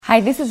Hi,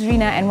 this is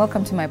Rina and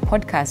welcome to my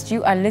podcast.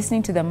 You are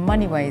listening to the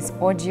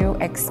MoneyWise audio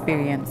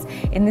experience.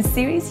 In this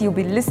series, you'll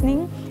be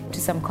listening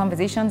to some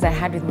conversations I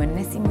had with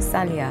Mwenessi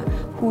Musalia,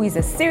 who is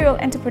a serial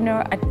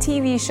entrepreneur, a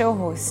TV show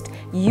host,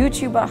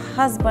 YouTuber,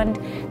 husband,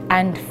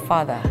 and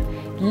father.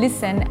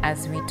 Listen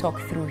as we talk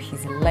through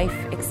his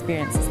life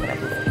experiences that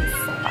are both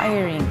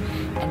inspiring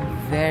and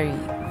very,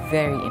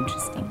 very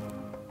interesting.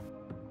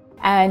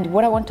 And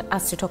what I want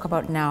us to talk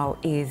about now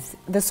is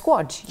the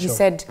squad. You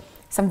said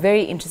some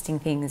very interesting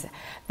things.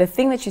 The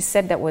thing that you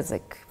said that was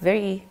like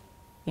very,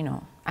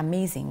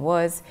 amazing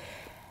was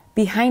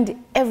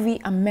behind every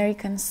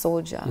American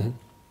soldier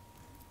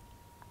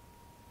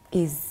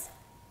is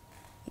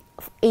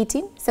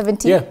 18,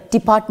 17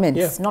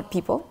 departments, not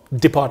people.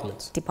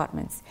 Departments.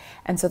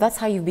 And so that's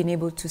how you've been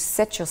able to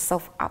set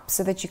yourself up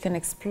so that you can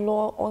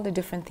explore all the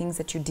different things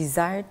that you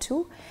desire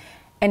to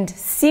and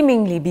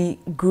seemingly be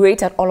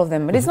great at all of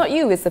them. But it's not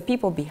you, it's the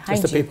people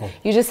behind you.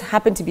 You just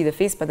happen to be the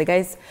face, but the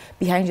guys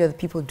behind you are the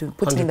people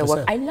putting in the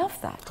work. I love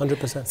that.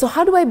 100%. So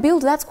how do I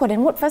build that squad?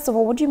 And first of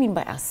all, what do you mean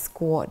by a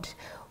squad?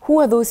 Who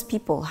are those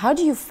people? How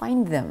do you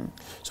find them?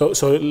 So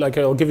like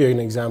I'll give you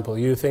an example.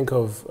 You think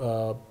of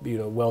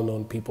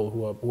well-known people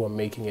who are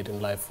making it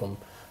in life, from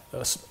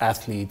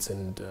athletes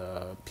and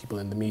people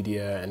in the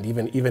media, and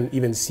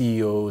even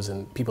CEOs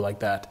and people like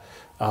that.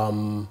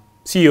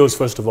 CEOs,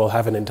 first of all,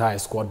 have an entire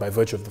squad by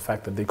virtue of the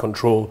fact that they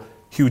control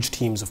huge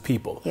teams of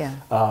people.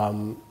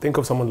 Think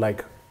of someone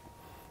like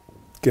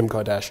Kim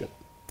Kardashian.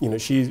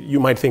 You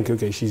might think,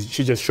 okay,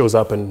 she just shows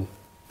up and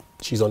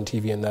she's on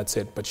TV and that's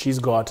it. But she's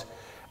got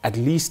at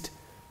least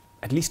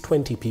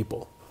 20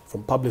 people,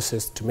 from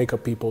publicists to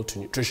makeup people to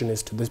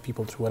nutritionists to this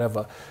people to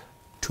whatever,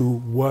 to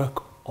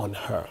work on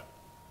her,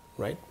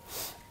 right?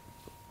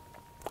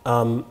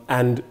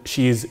 And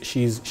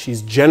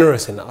she's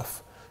generous enough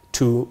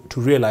to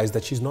realize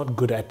that she's not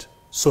good at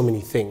so many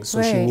things.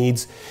 So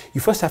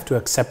you first have to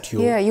accept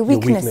your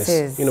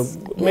weaknesses.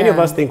 Many of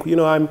us think,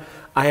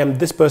 I am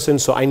this person,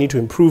 so I need to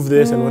improve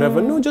this and whatever.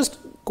 No, just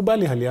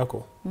kubali hali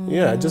yako.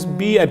 Just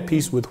be at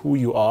peace with who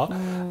you are,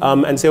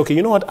 and say, okay,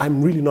 you know what,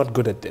 I'm really not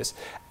good at this.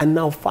 And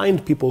now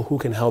find people who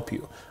can help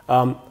you.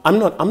 I'm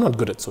not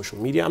good at social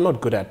media. I'm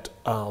not good at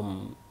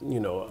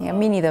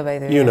me neither, by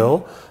the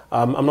way.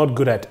 I'm not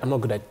good at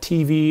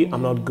TV.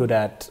 I'm not good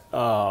at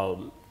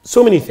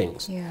so many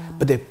things.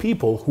 But there are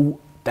people who,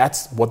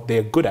 that's what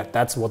they're good at,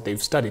 that's what they've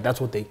studied,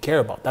 that's what they care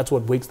about, that's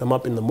what wakes them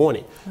up in the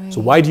morning.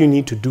 So why do you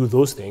need to do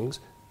those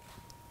things?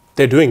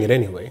 They're doing it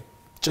anyway.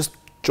 Just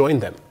join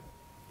them.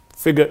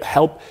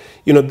 Help.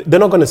 They're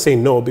not going to say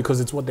no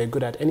because it's what they're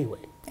good at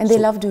anyway. And they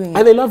love doing it.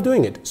 And they love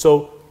doing it.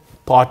 So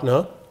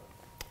partner,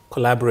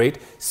 collaborate,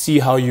 see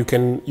how you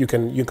can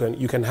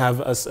have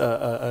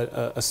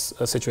a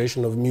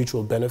situation of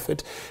mutual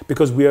benefit,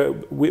 because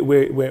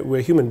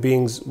we're human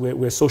beings.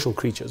 We're social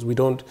creatures.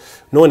 No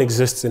one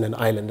exists in an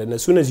island. And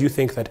as soon as you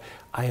think that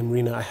I am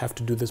Rina, I have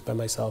to do this by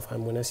myself,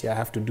 I'm Mwenessi, I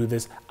have to do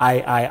this,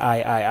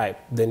 I,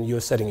 then you're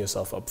setting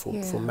yourself up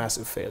for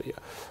massive failure.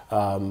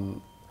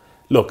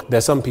 Look,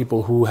 there's some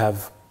people who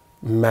have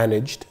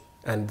managed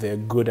and they're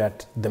good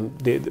at them,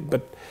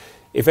 but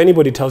if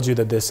anybody tells you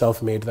that they're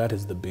self-made, that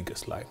is the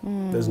biggest lie.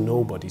 There's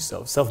nobody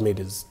self-made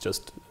is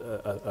just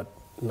a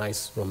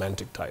nice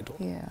romantic title.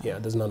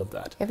 There's none of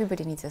that.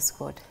 Everybody needs a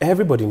squad.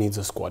 Everybody needs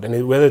a squad,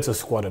 and whether it's a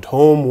squad at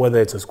home,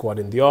 whether it's a squad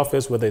in the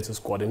office, whether it's a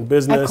squad in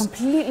business. I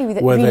completely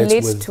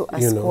relate to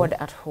a squad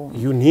at home.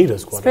 You need a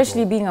squad,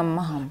 especially being a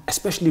mom.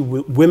 Especially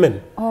with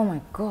women. Oh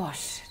my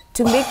gosh.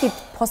 To make it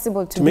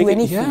possible to do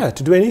anything.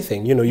 To do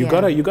anything. You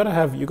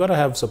gotta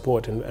have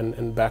support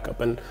and backup.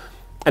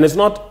 And it's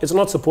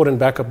not support and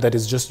backup that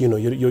is just,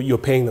 you're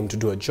paying them to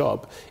do a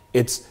job.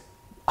 It's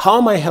how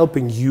am I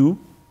helping you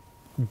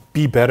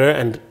be better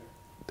and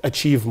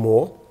achieve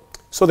more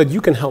so that you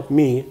can help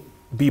me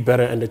be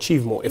better and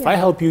achieve more. If I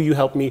help you, you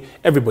help me,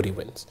 everybody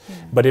wins.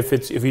 But if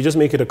you just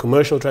make it a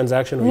commercial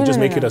transaction, or you just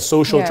make it a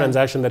social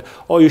transaction that,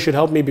 oh, you should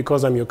help me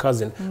because I'm your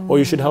cousin, or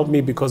you should help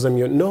me because I'm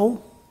your...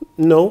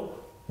 No.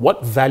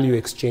 What value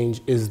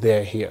exchange is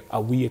there here?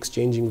 Are we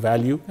exchanging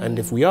value? And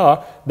if we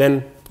are,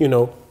 then,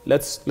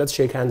 let's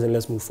shake hands and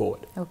let's move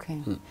forward. Okay.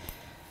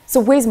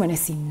 So where's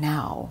Mwenessi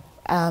now?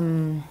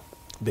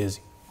 Busy.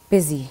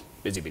 Busy.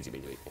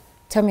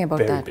 Tell me about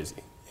that. Very busy.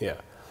 Yeah.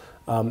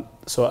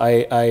 So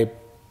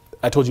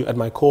I told you, at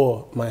my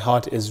core, my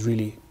heart is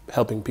really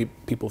helping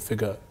people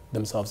figure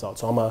themselves out.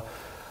 So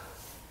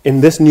in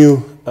this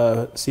new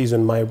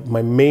season,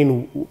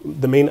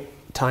 the main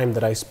time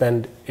that I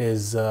spend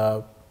is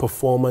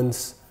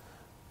performance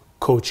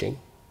coaching.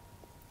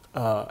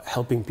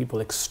 Helping people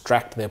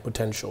extract their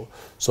potential.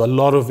 So a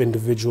lot of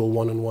individual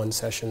one-on-one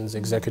sessions,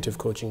 executive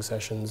coaching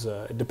sessions,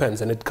 it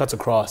depends, and it cuts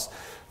across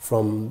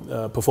from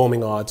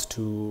performing arts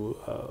to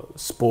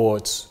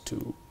sports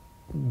to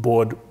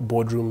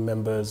boardroom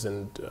members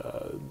and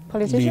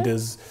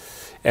leaders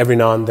every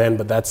now and then,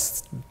 but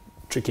that's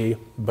tricky.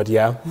 But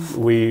yeah,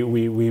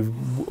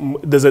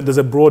 there's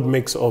a broad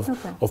mix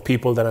of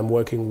people that I'm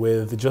working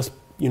with, just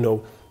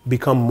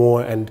become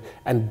more and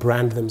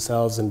brand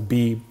themselves and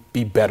be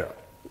better.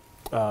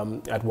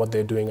 at what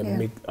they're doing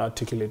and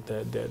articulate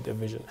their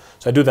vision.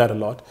 So I do that a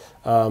lot.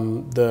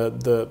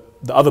 The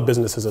other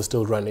businesses are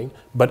still running,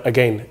 but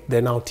again, there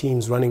are now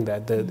teams running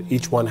that.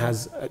 Each one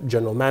has a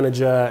general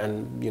manager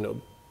and, you know,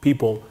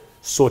 people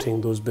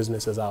sorting those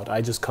businesses out.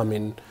 I just come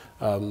in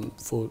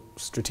for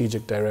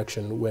strategic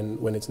direction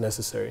when it's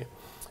necessary.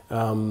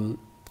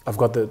 I've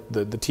got the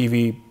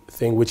TV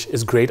thing, which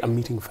is great. I'm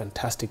meeting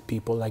fantastic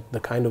people, like the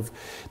kind of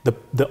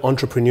the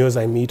entrepreneurs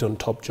I meet on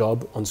Top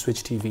Job on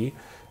Switch TV.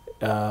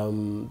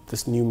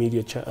 This new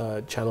media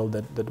channel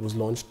that was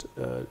launched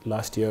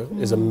last year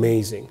is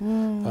amazing.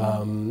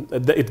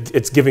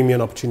 It's giving me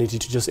an opportunity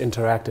to just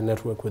interact and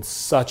network with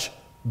such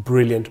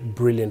brilliant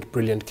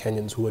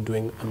Kenyans who are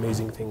doing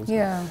amazing things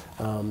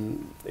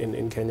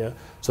in Kenya.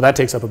 So that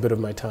takes up a bit of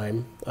my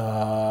time.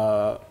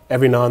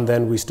 Every now and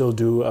then we still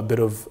do a bit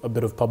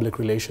of public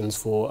relations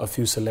for a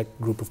few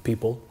select group of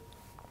people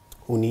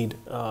who need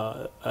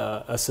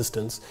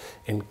assistance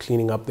in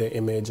cleaning up their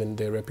image and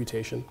their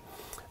reputation.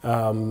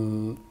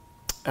 And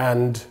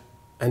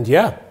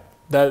yeah,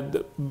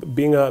 that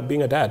being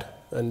a dad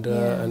and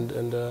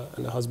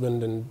a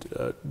husband and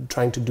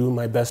trying to do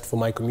my best for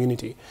my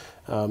community,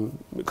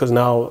 because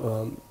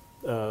now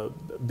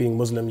being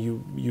Muslim,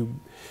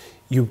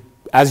 you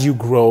as you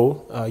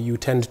grow, you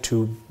tend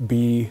to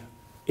be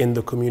in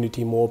the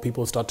community more.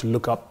 People start to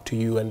look up to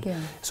you, and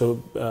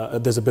so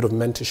there's a bit of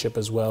mentorship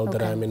as well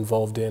that I'm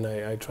involved in.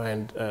 I try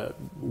and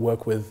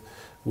work with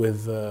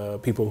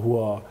people who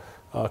are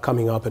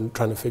coming up and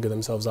trying to figure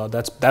themselves out.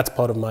 That's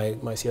part of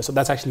my CS. So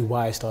that's actually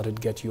why I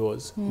started Get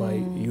Yours. My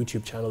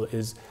YouTube channel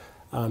is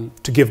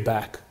to give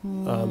back.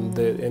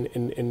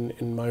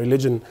 In my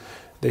religion,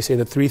 they say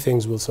that 3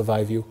 things will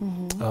survive you.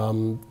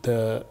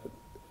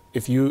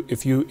 If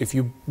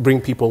you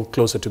bring people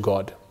closer to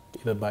God,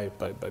 either by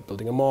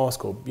building a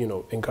mosque or, you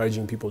know,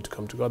 encouraging people to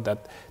come to God,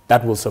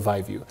 that will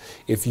survive you.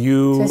 If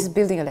you so it's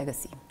building a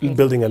legacy.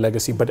 Building a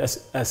legacy, but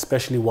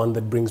especially one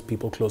that brings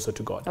people closer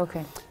to God.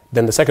 Okay.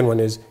 Then the second one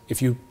is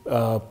if you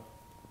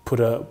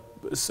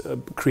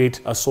create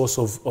a source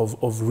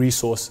of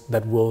resource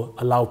that will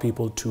allow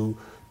people to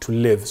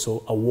live.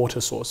 So a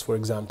water source, for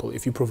example,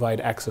 if you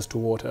provide access to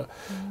water,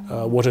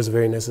 water is a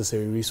very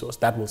necessary resource,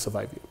 that will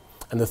survive you.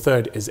 And the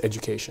third is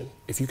education.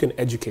 If you can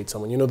educate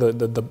someone, you know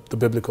the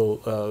biblical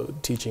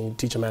teaching,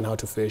 teach a man how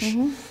to fish,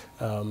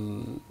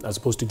 as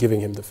opposed to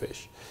giving him the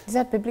fish. Is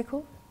that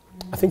biblical?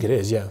 I think it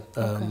is, yeah.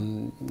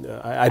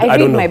 I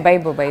don't know. read my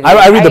Bible, by the way.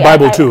 I read the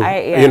Bible too.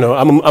 Yeah. You know,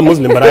 I'm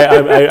Muslim, but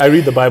I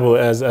read the Bible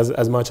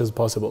as much as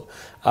possible.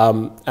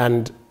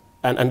 And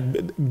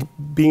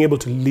being able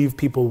to leave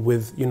people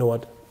with, you know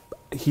what,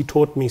 he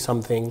taught me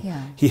something.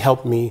 Yeah. He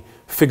helped me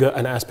figure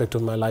an aspect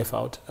of my life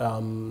out.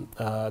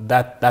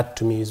 That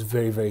to me is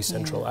very, very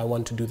central. I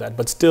want to do that,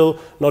 but still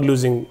not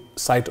losing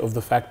sight of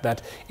the fact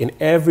that in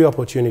every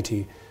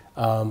opportunity,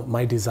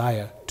 my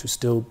desire to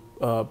still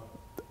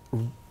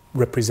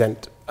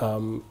represent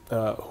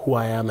who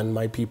I am and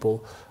my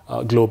people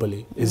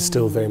globally is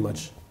still very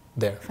much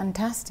there.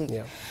 Fantastic.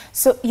 Yeah.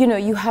 So, you know,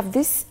 you have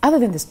this, other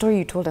than the story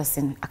you told us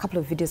in a couple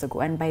of videos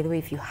ago, and by the way,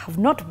 if you have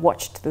not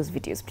watched those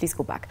videos, please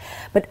go back.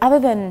 But other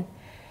than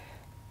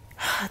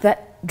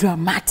that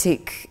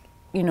dramatic,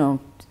 you know,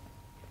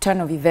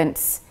 turn of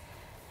events,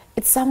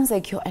 it sounds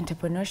like your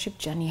entrepreneurship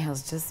journey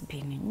has just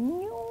been,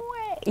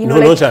 you know,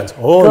 no chance.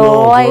 Oh,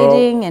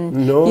 gliding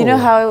and you know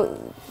how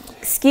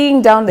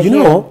skiing down the hill.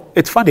 You know,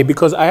 it's funny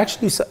because I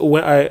actually,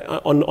 when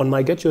on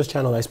my Get Yours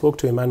channel, I spoke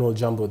to Emmanuel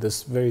Jumbo,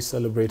 this very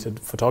celebrated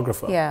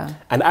photographer. Yeah.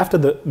 And after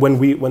when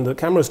the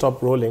camera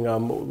stopped rolling,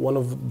 one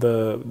of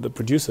the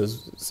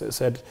producers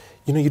said,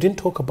 you know, you didn't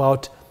talk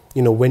about,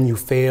 you know, when you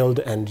failed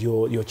and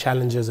your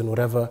challenges and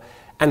whatever.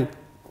 And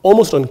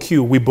almost on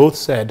cue, we both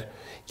said,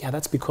 yeah,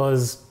 that's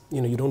because,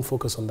 you know, you don't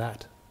focus on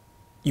that.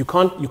 You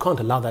can't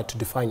allow that to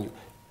define you.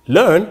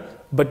 Learn,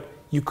 but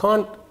you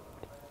can't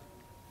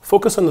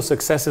focus on the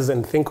successes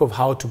and think of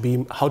how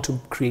to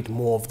create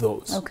more of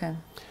those. Okay.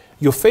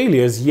 Your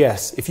failures,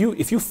 yes. If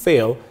you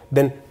fail,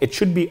 then it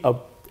should be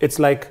it's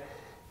like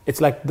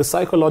the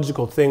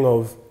psychological thing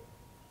of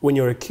when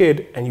you're a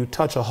kid and you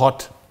touch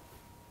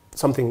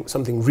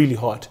something really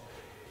hot,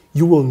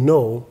 you will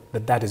know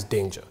that is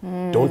danger.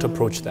 Don't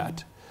approach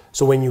that.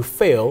 So when you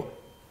fail,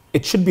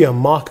 it should be a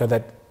marker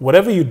that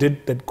whatever you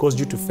did that caused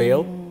you to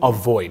fail,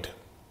 avoid.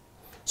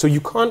 So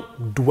you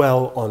can't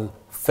dwell on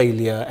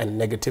failure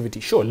and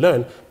negativity. Sure,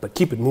 learn, but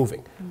keep it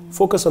moving.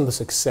 Focus on the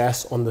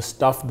success, on the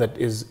stuff that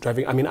is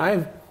driving. I mean,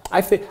 I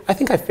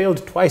think I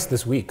failed twice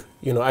this week.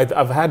 You know,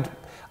 I've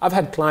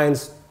had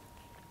clients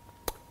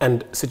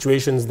and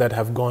situations that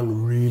have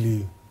gone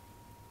really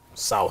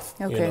south.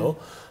 Okay. You know,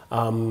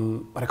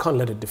 but I can't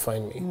let it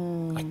define me.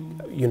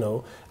 You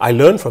know, I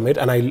learn from it,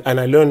 and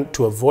I learn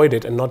to avoid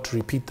it and not to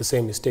repeat the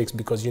same mistakes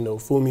because, you know,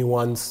 fool me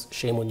once,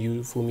 shame on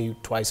you. Fool me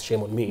twice,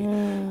 shame on me.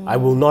 I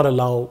will not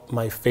allow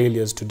my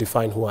failures to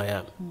define who I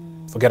am.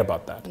 Forget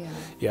about that.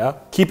 Yeah.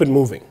 Keep it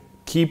moving.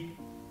 Keep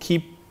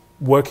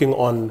working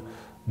on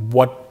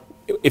what.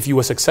 If you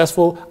were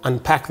successful,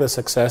 unpack the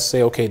success.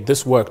 Say, okay,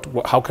 this worked.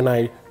 How can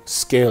I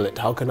scale it?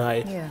 How can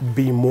I Yeah.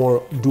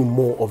 do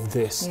more of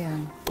this? Yeah.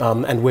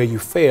 And where you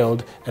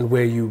failed and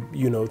where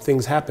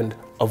things happened,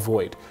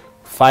 avoid.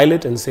 File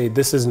it and say,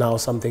 this is now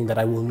something that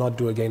I will not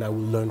do again. I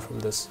will learn from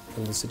this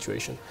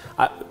situation.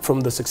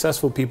 From the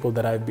successful people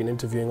that I've been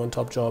interviewing on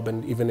Top Job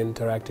and even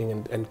interacting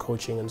and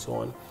coaching and so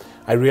on,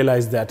 I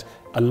realized that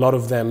a lot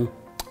of them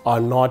are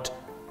not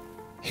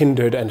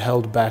hindered and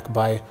held back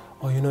by,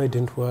 oh, it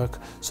didn't work,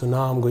 so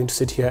now I'm going to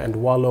sit here and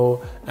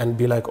wallow and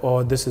be like,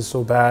 oh, this is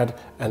so bad.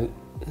 And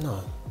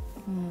no.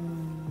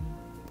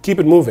 Keep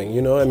it moving,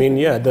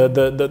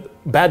 the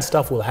bad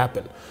stuff will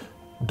happen.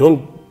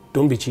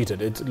 Don't be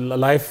cheated.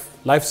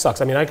 Life sucks.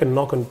 I can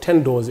knock on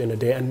 10 doors in a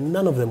day and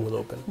none of them will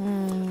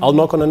open. I'll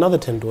knock on another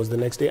 10 doors the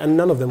next day and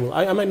none of them will.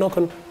 I might knock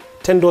on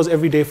 10 doors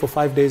every day for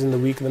 5 days in the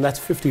week, then that's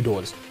 50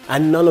 doors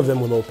and none of them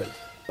will open.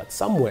 But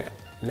somewhere,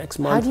 next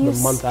month, the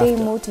month after. How do you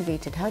stay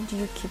motivated? How do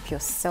you keep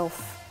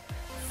yourself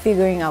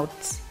figuring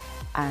out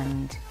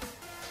and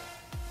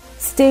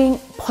staying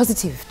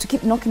positive to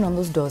keep knocking on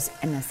those doors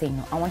and saying,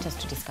 no, I want us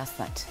to discuss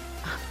that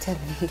after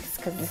this,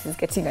 because this is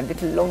getting a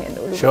little long and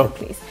all over the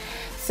place.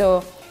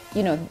 So,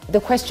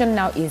 the question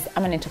now is,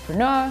 I'm an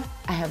entrepreneur,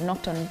 I have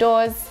knocked on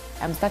doors,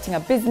 I'm starting a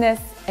business,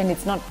 and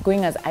it's not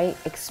going as I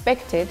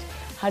expected.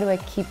 How do I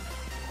keep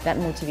that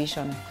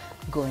motivation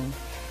going?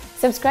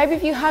 Subscribe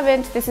if you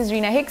haven't. This is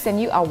Rena Hicks,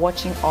 and you are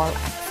watching All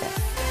Access.